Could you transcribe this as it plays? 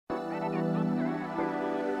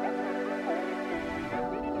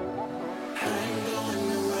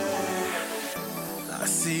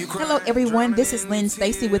Hello, everyone. This is Lynn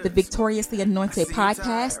Stacy with the Victoriously Anointed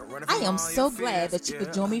podcast. I am so glad that you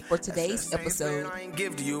could join me for today's episode.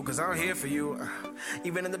 Get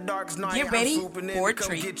ready for a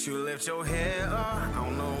treat. Lift your head up. I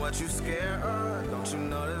don't know what you scared of. Don't you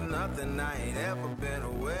know there's nothing I ain't ever been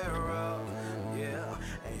aware of? Yeah,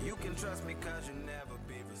 and you can trust me because you never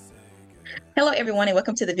be forsaken. Hello, everyone, and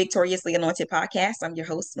welcome to the Victoriously Anointed podcast. I'm your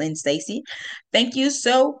host, Lynn Stacy. Thank you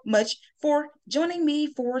so much for joining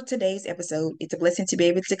me for today's episode. It's a blessing to be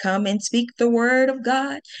able to come and speak the word of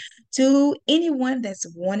God to anyone that's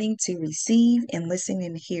wanting to receive and listen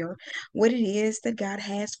and hear what it is that God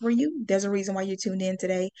has for you. There's a reason why you tuned in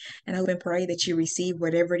today, and I hope and pray that you receive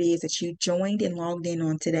whatever it is that you joined and logged in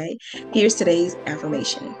on today. Here's today's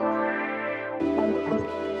affirmation.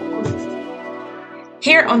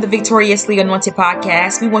 Here on the Victoriously Anointed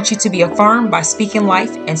podcast, we want you to be affirmed by speaking life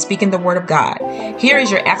and speaking the word of God. Here is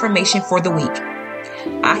your affirmation for the week.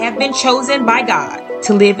 I have been chosen by God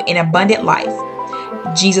to live an abundant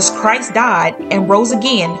life. Jesus Christ died and rose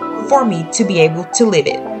again for me to be able to live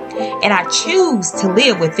it. And I choose to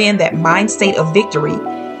live within that mind state of victory,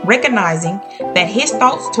 recognizing that His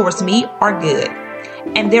thoughts towards me are good.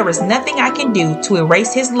 And there is nothing I can do to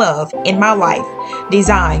erase His love in my life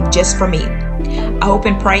designed just for me. I hope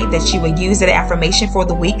and pray that you will use that affirmation for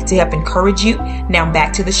the week to help encourage you. Now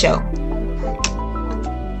back to the show.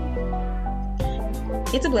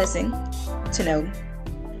 It's a blessing to know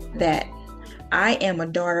that I am a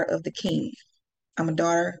daughter of the King. I'm a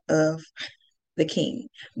daughter of the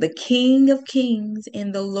King of Kings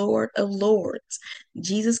and the Lord of Lords.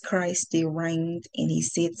 Jesus Christ still reigns and He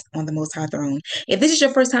sits on the most high throne. If this is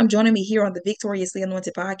your first time joining me here on the Victoriously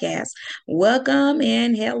Anointed podcast, welcome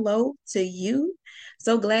and hello to you.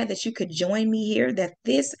 So glad that you could join me here, that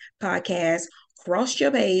this podcast crossed your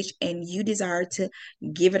page and you desire to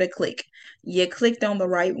give it a click. You clicked on the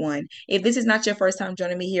right one. If this is not your first time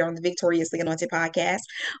joining me here on the Victoriously Anointed podcast,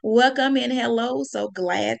 welcome and hello. So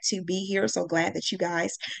glad to be here. So glad that you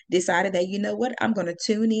guys decided that, you know what, I'm going to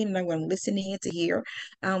tune in and I'm going to listen in to hear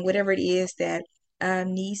whatever it is that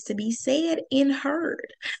needs to be said and heard.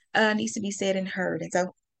 And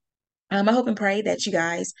so I hope and pray that you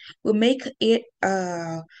guys will make it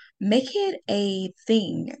a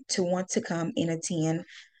thing to want to come and attend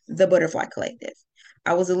the Butterfly Collective.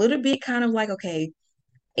 I was a little bit kind of like, okay,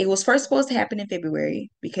 it was first supposed to happen in February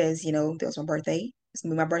because, that was my birthday. It's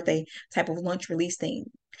gonna be my birthday type of lunch release thing.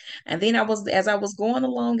 And then as I was going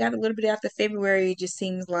along, got a little bit after February, it just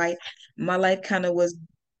seems like my life kind of was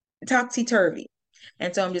topsy-turvy.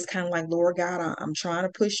 And so I'm just kind of like, Lord God, I'm trying to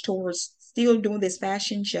push towards still doing this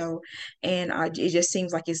fashion show. And it just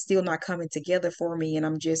seems like it's still not coming together for me. And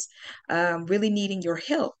I'm just really needing your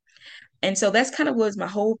help. And so that's kind of was my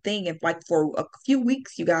whole thing. And like for a few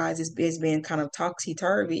weeks, you guys, it's been kind of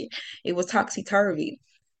topsy-turvy. It was topsy-turvy.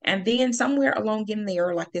 And then somewhere along in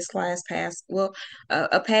there, like this past few,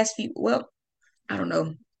 well, I don't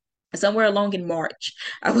know, somewhere along in March,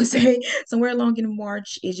 I would say somewhere along in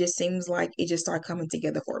March, it just seems like it just started coming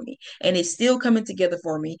together for me. And it's still coming together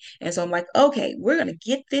for me. And so I'm like, okay, we're going to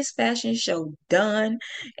get this fashion show done.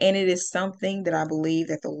 And it is something that I believe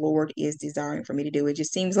that the Lord is desiring for me to do. It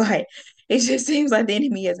just seems like the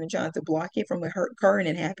enemy has been trying to block it from occurring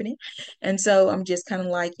and happening. And so I'm just kind of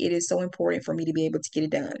like, it is so important for me to be able to get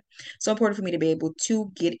it done. So important for me to be able to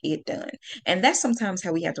get it done. And that's sometimes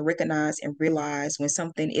how we have to recognize and realize when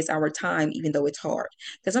something is our time, even though it's hard.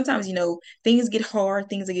 Because sometimes, things get hard,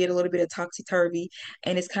 things get a little bit of topsy-turvy,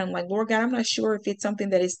 and it's kind of like, Lord God, I'm not sure if it's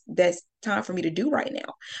something that's time for me to do right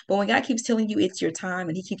now. But when God keeps telling you it's your time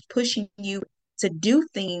and He keeps pushing you to do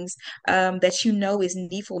things that you know is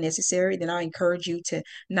needful, necessary, then I encourage you to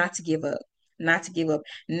not to give up, not to give up.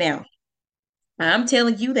 Now, I'm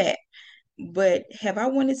telling you that. But have I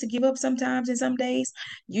wanted to give up sometimes and some days?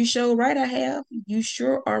 You sure right I have. You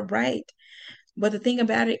sure are right. But the thing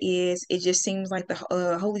about it is, it just seems like the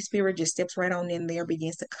Holy Spirit just steps right on in there,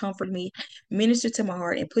 begins to comfort me, minister to my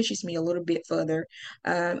heart, and pushes me a little bit further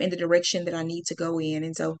in the direction that I need to go in.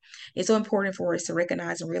 And so it's so important for us to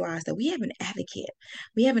recognize and realize that we have an advocate.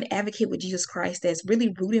 We have an advocate with Jesus Christ that's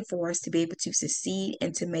really rooting for us to be able to succeed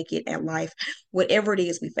and to make it at life, whatever it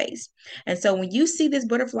is we face. And so when you see this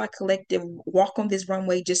Butterfly Collective walk on this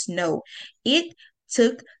runway, just know it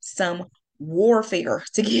took some warfare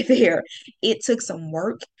to get there. It took some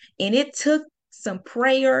work and it took some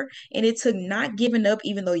prayer, and it took not giving up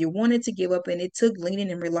even though you wanted to give up, and it took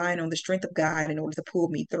leaning and relying on the strength of God in order to pull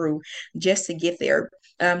me through just to get there.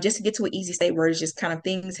 Just to get to an easy state where it's just kind of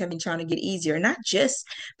things have been trying to get easier. Not just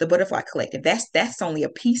the Butterfly Collective. That's only a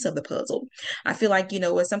piece of the puzzle. I feel like,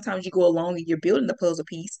 sometimes you go along and you're building the puzzle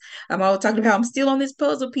piece. I'm always talking about I'm still on this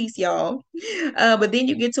puzzle piece, y'all. But then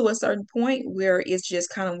you get to a certain point where it's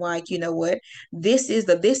just kind of like, you know what? This is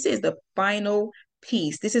the final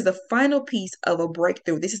piece. This is the final piece of a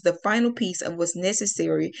breakthrough. This is the final piece of what's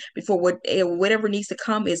necessary before whatever needs to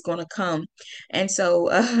come is going to come. And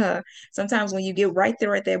so sometimes when you get right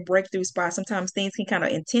there at that breakthrough spot, sometimes things can kind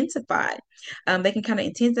of intensify. They can kind of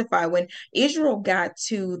intensify. When Israel got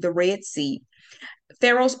to the Red Sea,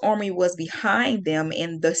 Pharaoh's army was behind them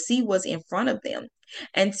and the sea was in front of them.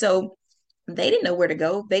 And so they didn't know where to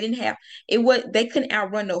go. They didn't have it. What they couldn't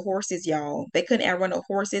outrun no horses, y'all. They couldn't outrun no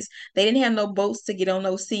horses. They didn't have no boats to get on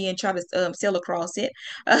no sea and try to sail across it.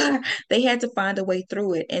 Uh, they had to find a way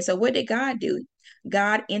through it. And so, what did God do?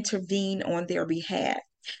 God intervened on their behalf.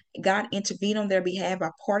 God intervened on their behalf by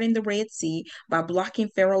parting the Red Sea, by blocking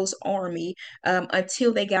Pharaoh's army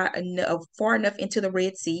until they got far enough into the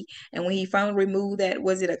Red Sea. And when he finally removed that,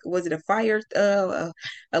 was it a fire, a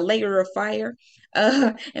layer of fire?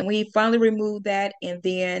 And when he finally removed that, and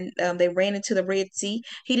then they ran into the Red Sea,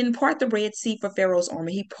 he didn't part the Red Sea for Pharaoh's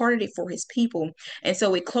army. He parted it for his people, and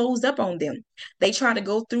so it closed up on them. They tried to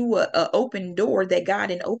go through a open door that God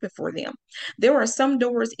didn't open for them. There are some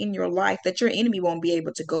doors in your life that your enemy won't be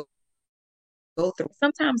able to go through.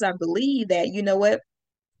 Sometimes I believe that, you know what,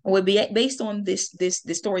 would be based on this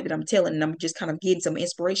story that I'm telling, and I'm just kind of getting some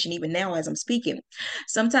inspiration even now as I'm speaking.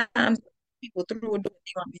 Sometimes people through a door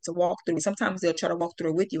they're not meant to walk through. Sometimes they'll try to walk through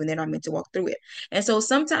it with you and they're not meant to walk through it. And so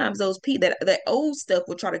sometimes those people that old stuff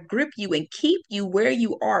will try to grip you and keep you where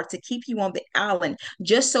you are, to keep you on the island,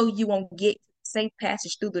 just so you won't get safe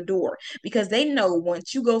passage through the door, because they know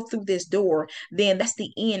once you go through this door, then that's the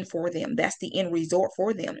end for them. That's the end resort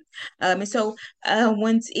for them. And so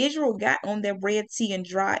once Israel got on that Red Sea and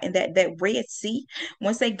dry, and that Red Sea,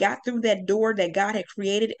 once they got through that door that God had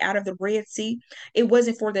created out of the Red Sea, it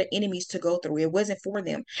wasn't for their enemies to go through. It wasn't for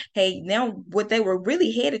them. Hey, now what they were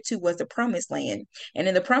really headed to was the promised land. And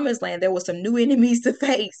in the promised land, there was some new enemies to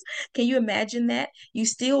face. Can you imagine that?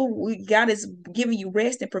 God is giving you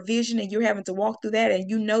rest and provision, and you're having to walk through that, and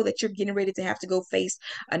you know that you're getting ready to have to go face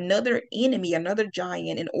another enemy, another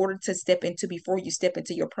giant, in order to step into before you step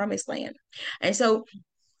into your promised land. And so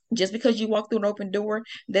just because you walk through an open door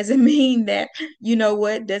doesn't mean that,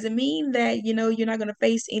 doesn't mean that, you're not going to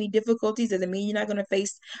face any difficulties. Doesn't mean you're not going to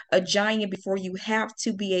face a giant before you have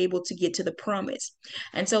to be able to get to the promise.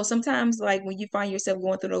 And so sometimes, like, when you find yourself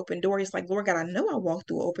going through an open door, it's like, Lord God, I know I walked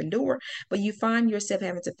through an open door, but you find yourself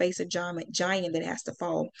having to face a giant that has to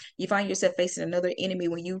fall. You find yourself facing another enemy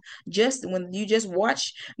when you just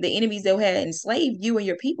watch the enemies that had enslaved you and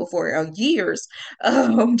your people for years,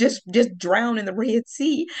 just drown in the Red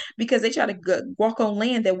Sea, because they try to walk on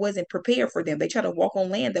land that wasn't prepared for them. They try to walk on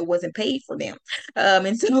land that wasn't paid for them.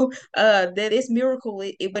 And so that this miracle,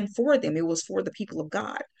 it wasn't for them. It was for the people of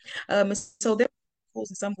God. And so there and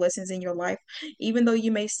some blessings in your life, even though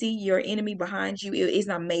you may see your enemy behind you, it is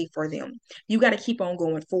not made for them. You got to keep on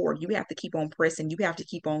going forward. You have to keep on pressing. You have to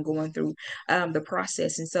keep on going through the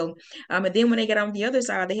process. And so, and then when they got on the other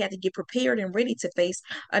side, they had to get prepared and ready to face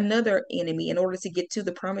another enemy in order to get to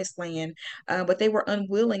the promised land, but they were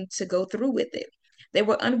unwilling to go through with it. They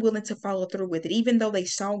were unwilling to follow through with it, even though they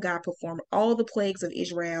saw God perform all the plagues of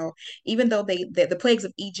Israel, even though the plagues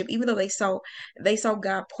of Egypt, even though they saw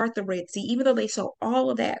God part the Red Sea, even though they saw all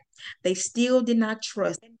of that, they still did not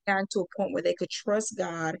trust. They got to a point where they could trust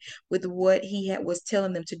God with what was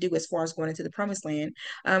telling them to do as far as going into the promised land.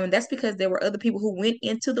 And that's because there were other people who went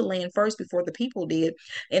into the land first before the people did,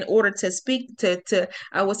 in order to speak to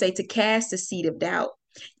I would say, to cast the seed of doubt.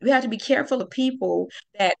 You have to be careful of people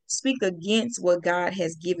that speak against what God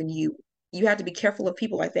has given you. You have to be careful of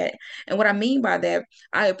people like that. And what I mean by that,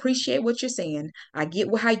 I appreciate what you're saying. I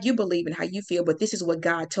get how you believe and how you feel, but this is what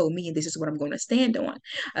God told me, and this is what I'm going to stand on.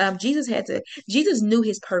 Jesus knew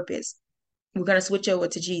his purpose. We're going to switch over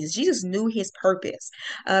to Jesus. Jesus knew his purpose.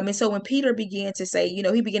 And so when Peter began to say,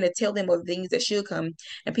 he began to tell them of things that should come.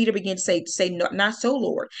 And Peter began to say, not so,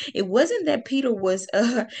 Lord. It wasn't that Peter was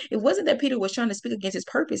trying to speak against his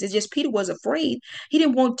purpose. It's just Peter was afraid. He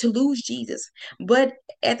didn't want to lose Jesus. But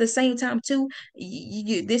at the same time, too,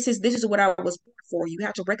 this is what I was born for. You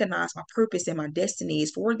have to recognize my purpose and my destiny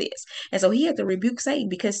is for this. And so he had to rebuke Satan,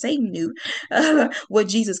 because Satan knew what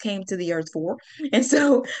Jesus came to the earth for. And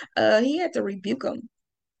so he had to rebuke him.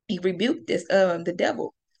 He rebuked the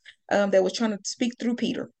devil that was trying to speak through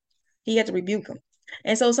Peter. He had to rebuke them.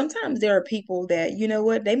 And so sometimes there are people that, you know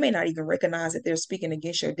what, they may not even recognize that they're speaking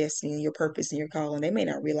against your destiny and your purpose and your calling. They may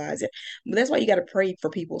not realize it. But that's why you got to pray for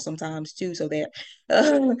people sometimes too, so that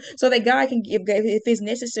God can give, if it's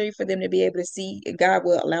necessary for them to be able to see, God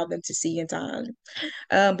will allow them to see in time.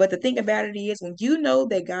 But the thing about it is, when you know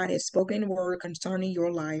that God has spoken a word concerning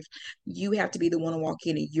your life, you have to be the one to walk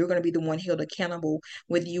in it. You're going to be the one held accountable,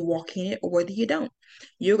 whether you walk in it or whether you don't.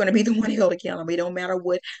 You're going to be the one held accountable. It don't matter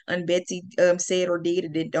what Aunt Betsy said or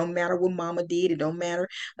did. It don't matter what Mama did. It don't matter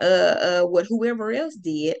what whoever else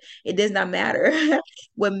did. It does not matter.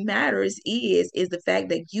 What matters is the fact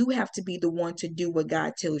that you have to be the one to do what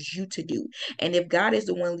God tells you to do. And if God is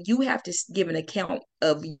the one, you have to give an account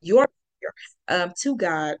of your to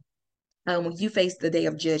God when you face the day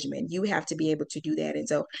of judgment. You have to be able to do that. And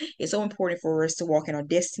so it's so important for us to walk in our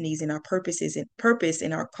destinies and our purposes and purpose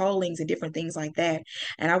and our callings and different things like that.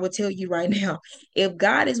 And I will tell you right now, if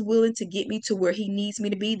God is willing to get me to where he needs me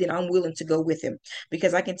to be, then I'm willing to go with him.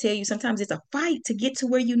 Because I can tell you sometimes it's a fight to get to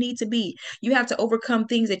where you need to be. You have to overcome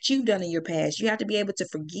things that you've done in your past. You have to be able to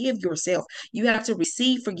forgive yourself. You have to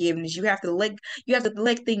receive forgiveness. You have to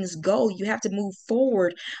let things go. You have to move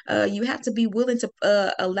forward. You have to be willing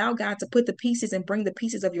to allow God to put the pieces and bring the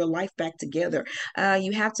pieces of your life back together.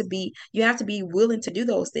 You have to be willing to do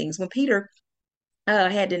those things. When Peter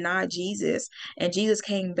had denied Jesus and Jesus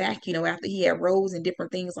came back, after he had rose and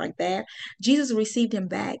different things like that, Jesus received him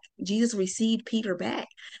back. Jesus received Peter back.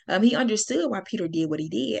 He understood why Peter did what he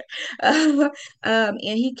did. And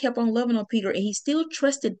he kept on loving on Peter, and he still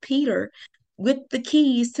trusted Peter with the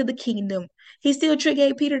keys to the kingdom. He still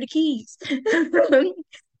gave Peter the keys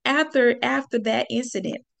after that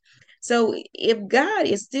incident. So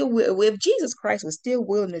if Jesus Christ was still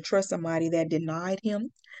willing to trust somebody that denied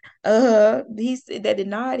him, that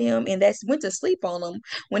denied him and that went to sleep on him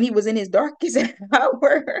when he was in his darkest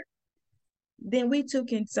hour, then we too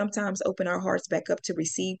can sometimes open our hearts back up to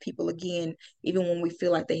receive people again, even when we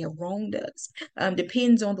feel like they have wronged us.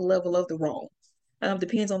 Depends on the level of the wrong.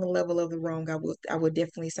 Depends on the level of the wrong. I would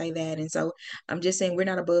definitely say that. And so I'm just saying we're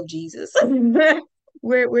not above Jesus.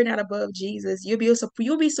 We're not above Jesus. You'll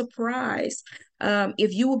be surprised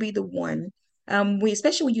if you will be the one.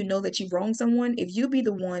 Especially when you know that you've wronged someone, if you be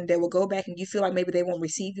the one that will go back and you feel like maybe they won't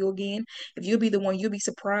receive you again, if you'll be the one, you'll be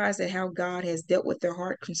surprised at how God has dealt with their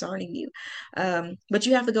heart concerning you. But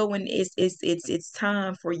you have to go when it's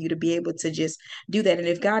time for you to be able to just do that. And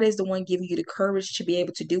if God is the one giving you the courage to be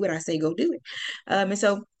able to do it, I say go do it.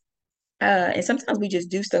 And sometimes we just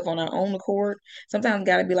do stuff on our own accord. Sometimes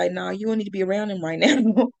God to be like, nah, you don't need to be around him right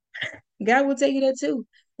now. God will tell you that too.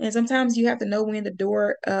 And sometimes you have to know when the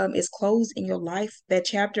door is closed in your life, that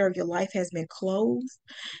chapter of your life has been closed.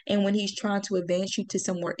 And when he's trying to advance you to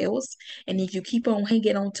somewhere else. And if you keep on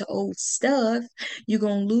hanging on to old stuff, you're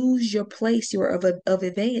going to lose your place of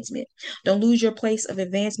advancement. Don't lose your place of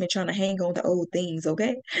advancement trying to hang on to old things,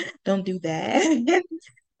 okay? Don't do that.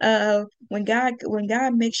 When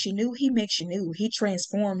God makes you new, he makes you new. He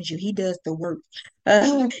transforms you. He does the work.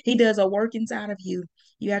 He does a work inside of you.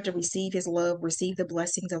 You have to receive his love, receive the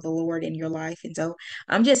blessings of the Lord in your life. And so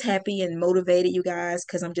I'm just happy and motivated, you guys,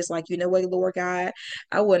 because I'm just like, you know what, Lord God,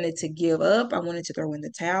 I wanted to give up. I wanted to throw in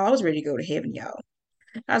the towel. I was ready to go to heaven, y'all.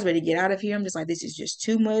 I was ready to get out of here. I'm just like, this is just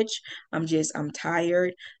too much. I'm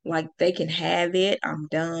tired. Like, they can have it. I'm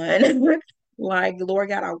done. Like, Lord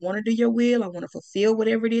God, I want to do your will. I want to fulfill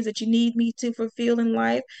whatever it is that you need me to fulfill in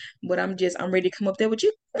life. But I'm ready to come up there with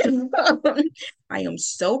you. I am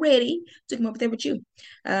so ready to come up there with you.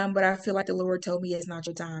 But I feel like the Lord told me it's not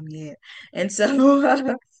your time yet. And so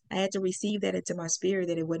I had to receive that into my spirit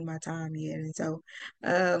that it wasn't my time yet. And so,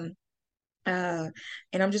 um, uh,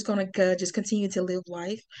 and I'm just gonna just continue to live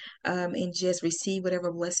life, and just receive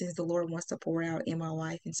whatever blessings the Lord wants to pour out in my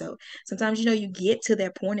life. And so sometimes, you get to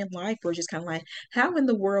that point in life where it's just kind of like, how in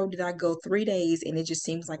the world did I go 3 days and it just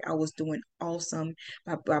seems like I was doing awesome?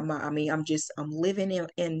 I'm living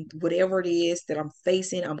in whatever it is that I'm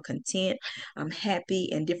facing. I'm content. I'm happy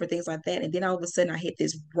and different things like that. And then all of a sudden I hit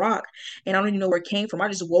this rock and I don't even know where it came from. I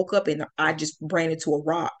just woke up and I just ran into a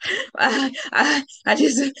rock. I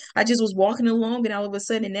just was walking along and all of a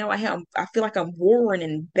sudden and now I feel like I'm warring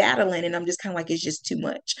and battling and I'm just kind of like it's just too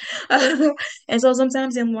much. And so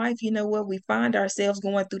sometimes in life, you know what, we find ourselves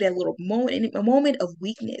going through that little moment, a moment of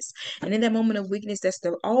weakness. And in that moment of weakness, that's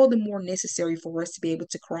all the more necessary for us to be able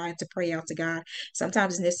to cry and to pray out to God.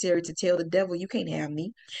 Sometimes it's necessary to tell the devil, you can't have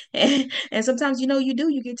me. And sometimes, you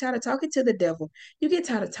get tired of talking to the devil. You get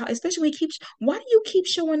tired of talking, especially when why do you keep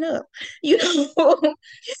showing up? You know,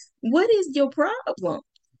 what is your problem?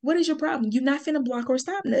 What is your problem? You're not finna block or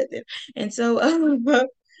stop nothing. And so,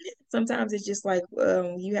 Sometimes it's just like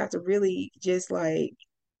you have to really just like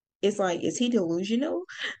it's like, is he delusional?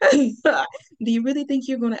 Do you really think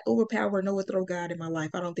you're going to overpower and overthrow God in my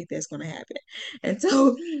life? I don't think that's going to happen. And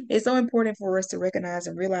so it's so important for us to recognize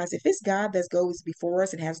and realize if it's God that goes before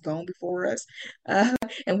us and has gone before us,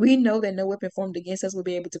 and we know that no weapon formed against us will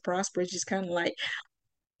be able to prosper, it's just kind of like,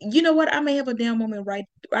 you know what? I may have a down moment, right?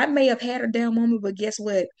 I may have had a down moment, but guess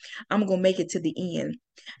what? I'm gonna make it to the end.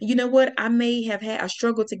 You know what? I may have had a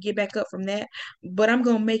struggle to get back up from that, but I'm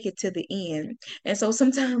gonna make it to the end. And so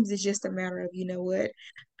sometimes it's just a matter of, you know what?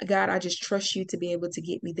 God, I just trust you to be able to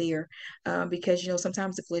get me there. Because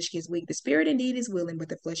sometimes the flesh gets weak. The spirit indeed is willing, but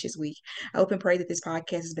the flesh is weak. I hope and pray that this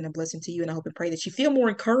podcast has been a blessing to you, and I hope and pray that you feel more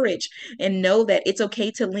encouraged and know that it's okay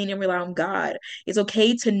to lean and rely on God. It's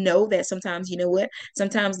okay to know that sometimes, you know what?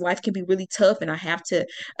 Sometimes life can be really tough, and I have to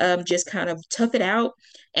just kind of tough it out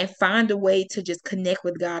and find a way to just connect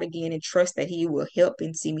with God again and trust that He will help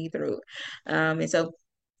and see me through. And so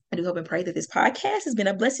I do hope and pray that this podcast has been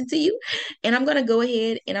a blessing to you. And I'm going to go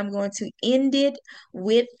ahead and I'm going to end it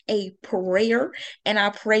with a prayer. And I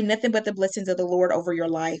pray nothing but the blessings of the Lord over your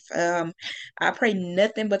life. I pray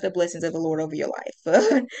nothing but the blessings of the Lord over your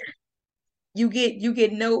life. You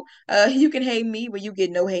get no you can hate me, but you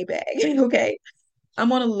get no hate back. Okay.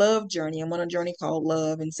 I'm on a love journey. I'm on a journey called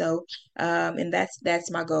love. And so and that's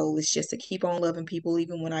my goal, is just to keep on loving people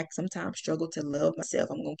even when I sometimes struggle to love myself.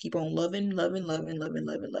 I'm gonna keep on loving, loving, loving, loving,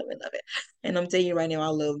 loving, loving, loving. And I'm telling you right now, I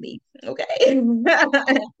love me. Okay.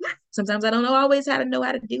 Sometimes I don't know always how to know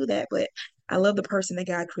how to do that, but I love the person that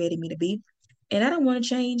God created me to be. And I don't want to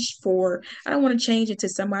change into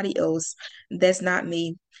somebody else that's not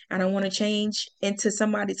me. I don't want to change into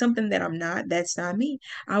something that I'm not. That's not me.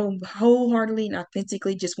 I will wholeheartedly and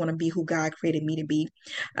authentically just want to be who God created me to be.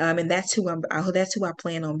 And that's who I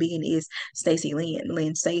plan on being, is Stacy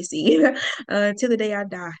Lynn Stacy, till the day I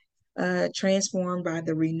die. Transformed by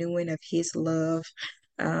the renewing of his love,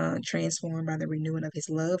 transformed by the renewing of his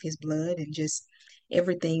love, his blood, and just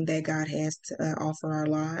everything that God has to offer our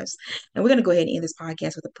lives. And we're going to go ahead and end this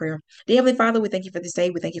podcast with a prayer. Dear Heavenly Father, we thank you for this day.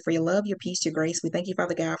 We thank you for your love, your peace, your grace. We thank you,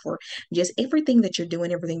 Father God, for just everything that you're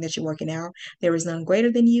doing, everything that you're working out. There is none greater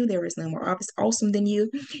than you. There is none more awesome than you.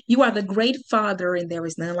 You are the great Father, and there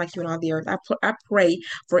is none like you on all the earth. I pray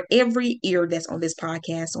for every ear that's on this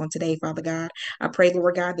podcast on today, Father God. I pray,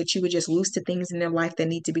 Lord God, that you would just loose the things in their life that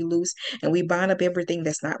need to be loose, and we bind up everything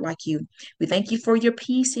that's not like you. We thank you for your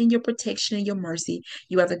peace and your protection and your mercy.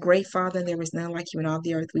 You are the great Father, and there is none like you in all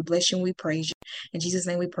the earth. We bless you and we praise you. In Jesus'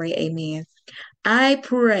 name we pray, amen. I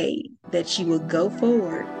pray that you will go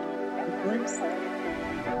forward.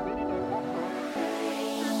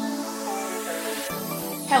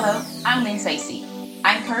 Hello, I'm Lynn Stacy.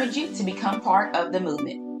 I encourage you to become part of the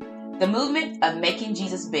movement of Making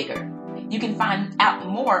Jesus Bigger. You can find out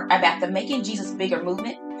more about the Making Jesus Bigger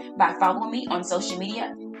movement by following me on social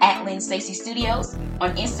media at Lynn Stacy Studios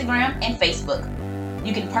on Instagram and Facebook.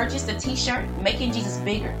 You can purchase the t-shirt Making Jesus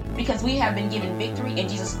Bigger, because we have been given victory in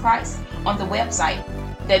Jesus Christ, on the website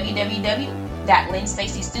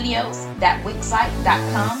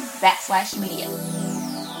www.lynnstacystudios.wixsite.com/media.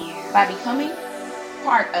 By becoming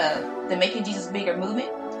part of the Making Jesus Bigger movement,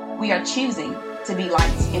 we are choosing to be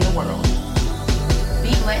lights in the world.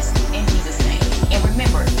 Be blessed in Jesus' name. And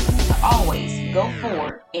remember to always go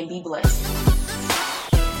forward and be blessed.